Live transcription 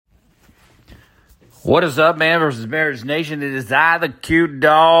What is up, man, versus Marriage Nation? It is I, the cute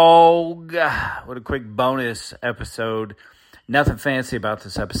dog. What a quick bonus episode. Nothing fancy about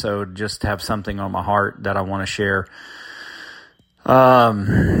this episode, just have something on my heart that I want to share.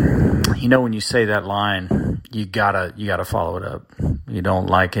 When you say that line, you gotta follow it up. You don't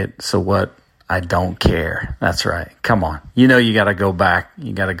like it, so what? I don't care. That's right. Come on. You gotta go back.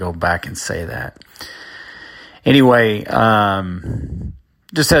 You gotta go back and say that. Anyway,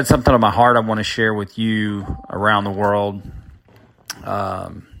 just had something on my heart I want to share with you around the world.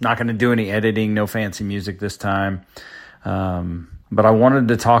 Not going to do any editing, no fancy music this time. But I wanted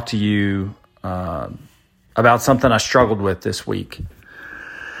to talk to you about something I struggled with this week.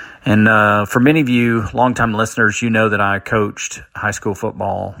 And for many of you longtime listeners, you know that I coached high school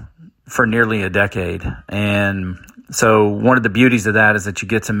football for nearly a decade. And so one of the beauties of that is that you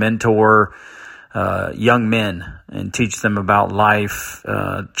get to mentor young men and teach them about life,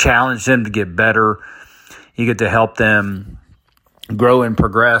 challenge them to get better. You get to help them grow and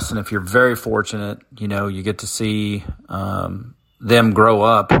progress. And if you're very fortunate, you get to see them grow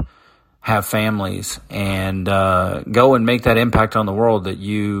up, have families, and go and make that impact on the world that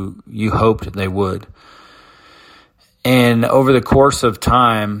you hoped they would. And over the course of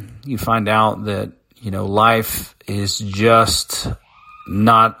time, you find out that, life is just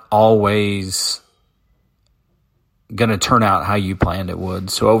not always going to turn out how you planned it would.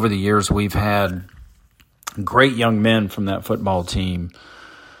 So over the years, we've had great young men from that football team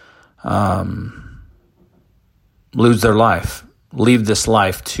lose their life, leave this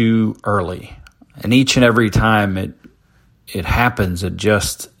life too early. And each and every time it happens, it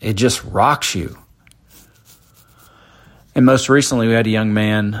just rocks you. And most recently, we had a young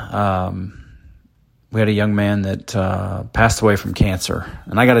man that passed away from cancer.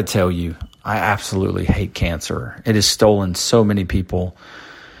 And I got to tell you, I absolutely hate cancer. It has stolen so many people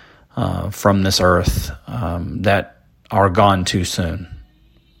from this earth that are gone too soon.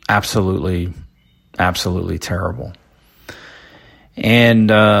 Absolutely, absolutely terrible.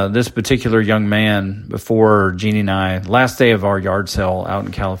 And this particular young man, before Jeannie and I, last day of our yard sale out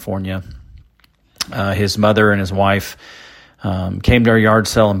in California, his mother and his wife came to our yard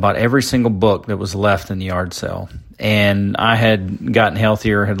sale and bought every single book that was left in the yard sale. And I had gotten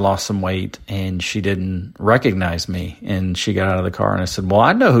healthier, had lost some weight, and she didn't recognize me. And she got out of the car and I said, well,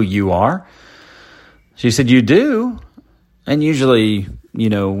 I know who you are. She said, you do? And usually,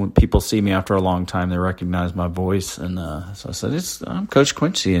 when people see me after a long time, they recognize my voice. And so I said, I'm Coach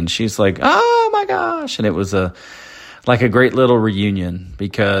Quincy. And she's like, oh my gosh. And it was like a great little reunion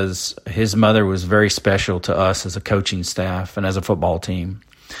because his mother was very special to us as a coaching staff and as a football team.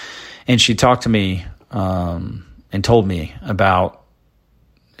 And she talked to me and told me about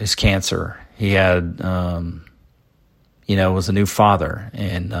his cancer. He had, was a new father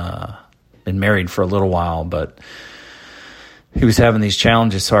and been married for a little while, but he was having these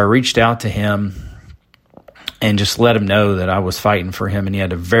challenges. So I reached out to him and just let him know that I was fighting for him, and he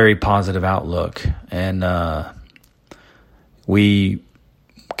had a very positive outlook. And we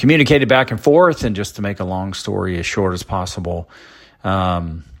communicated back and forth, and just to make a long story as short as possible,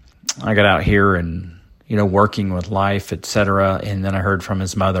 I got out here and working with life, etc. And then I heard from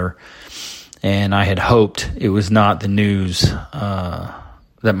his mother, and I had hoped it was not the news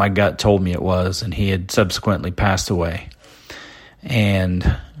that my gut told me it was, and he had subsequently passed away.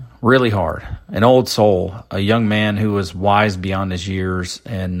 And really hard. An old soul, a young man who was wise beyond his years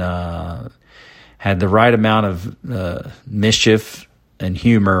and had the right amount of mischief and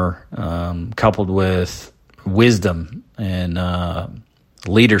humor coupled with wisdom and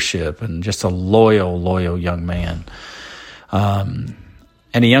leadership, and just a loyal young man, and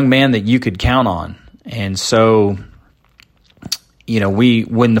a young man that you could count on. And so,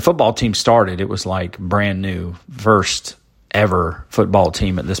 when the football team started, it was like brand new, first ever football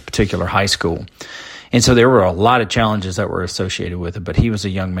team at this particular high school. And so there were a lot of challenges that were associated with it, but he was a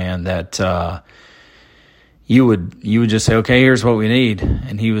young man that you would just say, okay, here's what we need.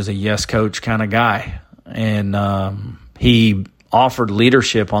 And he was a yes coach kind of guy. And he offered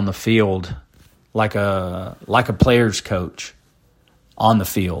leadership on the field like a player's coach on the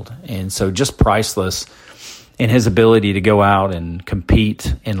field. And so just priceless in his ability to go out and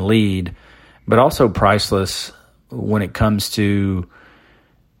compete and lead, but also priceless when it comes to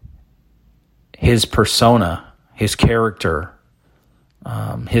his persona, his character,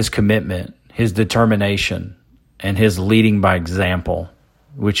 his commitment, his determination, and his leading by example,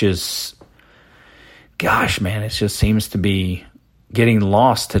 which is, gosh, man, it just seems to be getting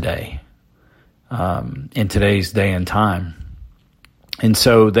lost today, in today's day and time. And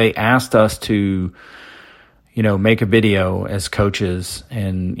so they asked us to, make a video as coaches.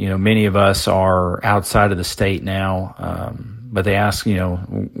 And, many of us are outside of the state now, but they ask,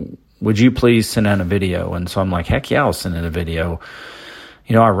 would you please send in a video? And so I'm like, heck yeah, I'll send in a video.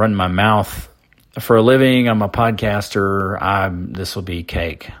 I run my mouth for a living. I'm a podcaster. This will be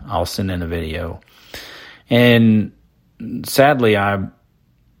cake. I'll send in a video. And sadly, I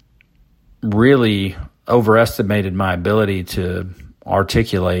really overestimated my ability to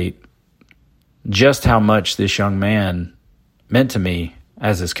articulate just how much this young man meant to me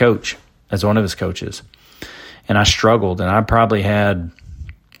as his coach, as one of his coaches. And I struggled, and I probably had,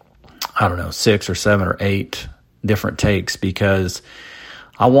 6 or 7 or 8 different takes, because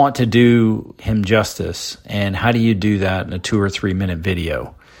I want to do him justice. And how do you do that in a 2 or 3 minute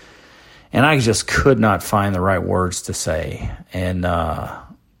video? And I just could not find the right words to say. And I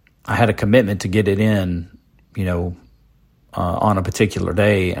had a commitment to get it in, on a particular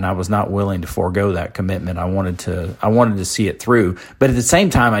day, and I was not willing to forego that commitment. I wanted to see it through. But at the same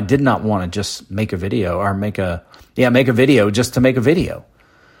time, I did not want to just make a video or make a video just to make a video.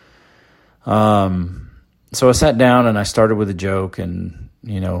 So I sat down and I started with a joke, and,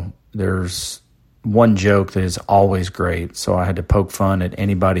 there's one joke that is always great. So I had to poke fun at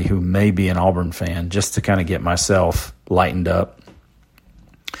anybody who may be an Auburn fan just to kind of get myself lightened up.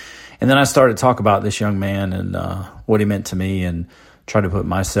 And then I started to talk about this young man and what he meant to me, and try to put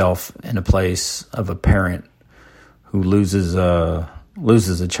myself in a place of a parent who loses a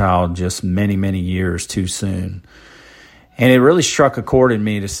child just many, many years too soon. And it really struck a chord in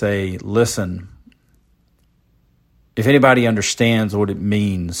me to say, listen, if anybody understands what it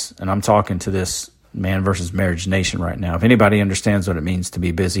means, and I'm talking to this Man versus Marriage Nation right now, if anybody understands what it means to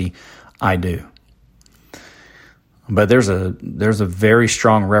be busy, I do. But there's a very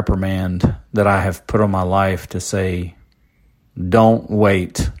strong reprimand that I have put on my life to say, don't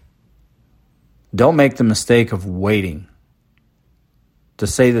wait. Don't make the mistake of waiting to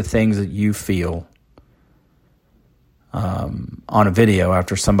say the things that you feel on a video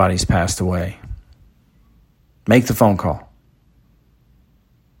after somebody's passed away. Make the phone call.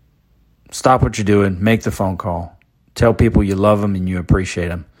 Stop what you're doing. Make the phone call. Tell people you love them and you appreciate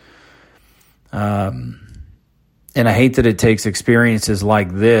them. And I hate that it takes experiences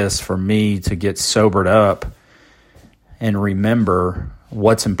like this for me to get sobered up and remember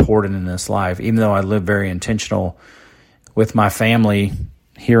what's important in this life. Even though I live very intentional with my family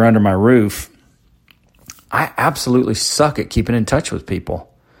here under my roof, I absolutely suck at keeping in touch with people.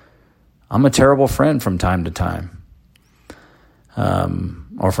 I'm a terrible friend from time to time.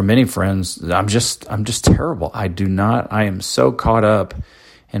 Or for many friends, I'm just terrible. I am so caught up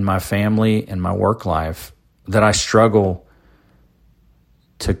in my family and my work life that I struggle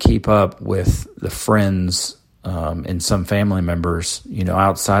to keep up with the friends and some family members,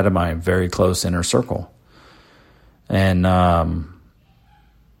 outside of my very close inner circle. And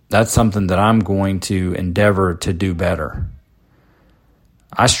that's something that I'm going to endeavor to do better.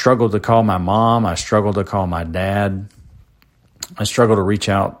 I struggle to call my mom. I struggle to call my dad. I struggle to reach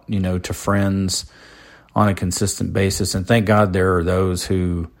out, to friends on a consistent basis. And thank God there are those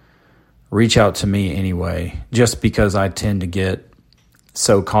who reach out to me anyway, just because I tend to get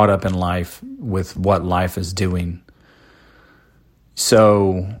so caught up in life with what life is doing.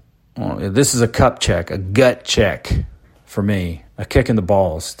 So this is a cup check, a gut check for me, a kick in the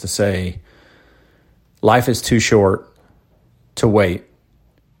balls to say life is too short to wait.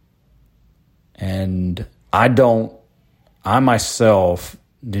 And I myself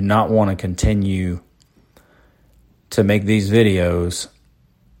do not want to continue to make these videos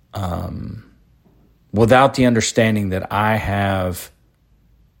without the understanding that I have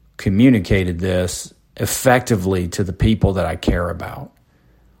communicated this effectively to the people that I care about.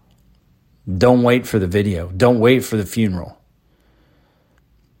 Don't wait for the video. Don't wait for the funeral.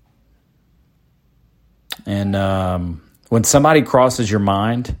 And when somebody crosses your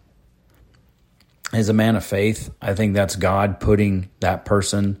mind as a man of faith, I think that's God putting that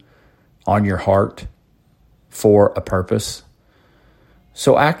person on your heart for a purpose.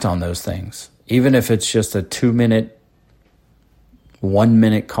 So act on those things, even if it's just a 2-minute,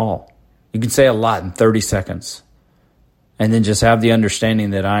 1-minute call. You can say a lot in 30 seconds. And then just have the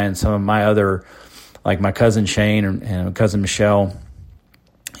understanding that I and some of my other, like my cousin Shane and my cousin Michelle,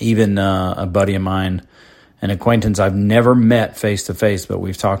 even a buddy of mine, an acquaintance I've never met face to face, but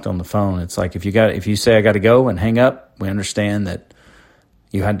we've talked on the phone. It's like if you say I got to go and hang up, we understand that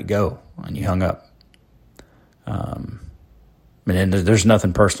you had to go and you hung up. And there's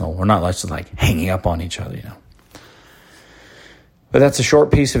nothing personal. We're not just like hanging up on each other, But that's a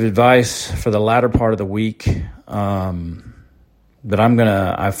short piece of advice for the latter part of the week. But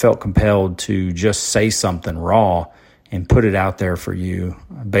I felt compelled to just say something raw and put it out there for you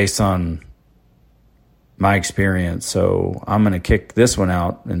based on my experience. So I'm going to kick this one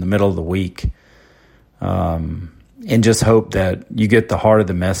out in the middle of the week, and just hope that you get the heart of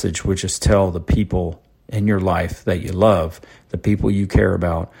the message, which is tell the people in your life that you love, the people you care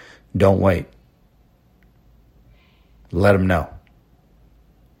about, don't wait. Let them know.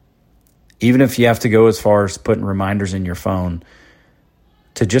 Even if you have to go as far as putting reminders in your phone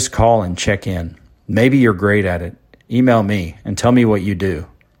to just call and check in. Maybe you're great at it. Email me and tell me what you do.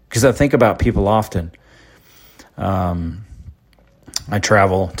 Because I think about people often. I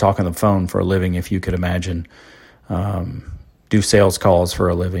travel, talk on the phone for a living, if you could imagine. Do sales calls for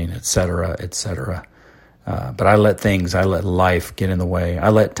a living, et cetera, et cetera. But I let life get in the way. I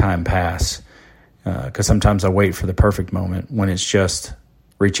let time pass. Because sometimes I wait for the perfect moment when it's just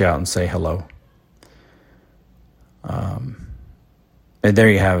reach out and say hello. And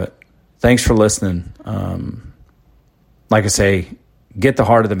there you have it. Thanks for listening. Like I say, get the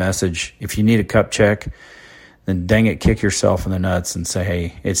heart of the message. If you need a cup check, then dang it, kick yourself in the nuts and say,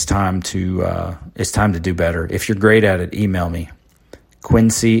 hey, it's time to do better. If you're great at it, email me,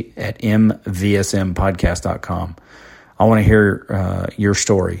 Quincy@mvsmpodcast.com. I want to hear your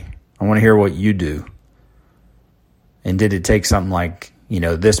story. I want to hear what you do. And did it take something like,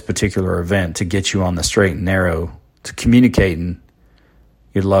 this particular event to get you on the straight and narrow to communicating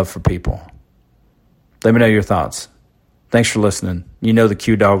your love for people? Let me know your thoughts. Thanks for listening. The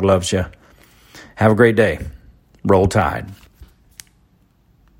Q Dog loves you. Have a great day. Roll Tide.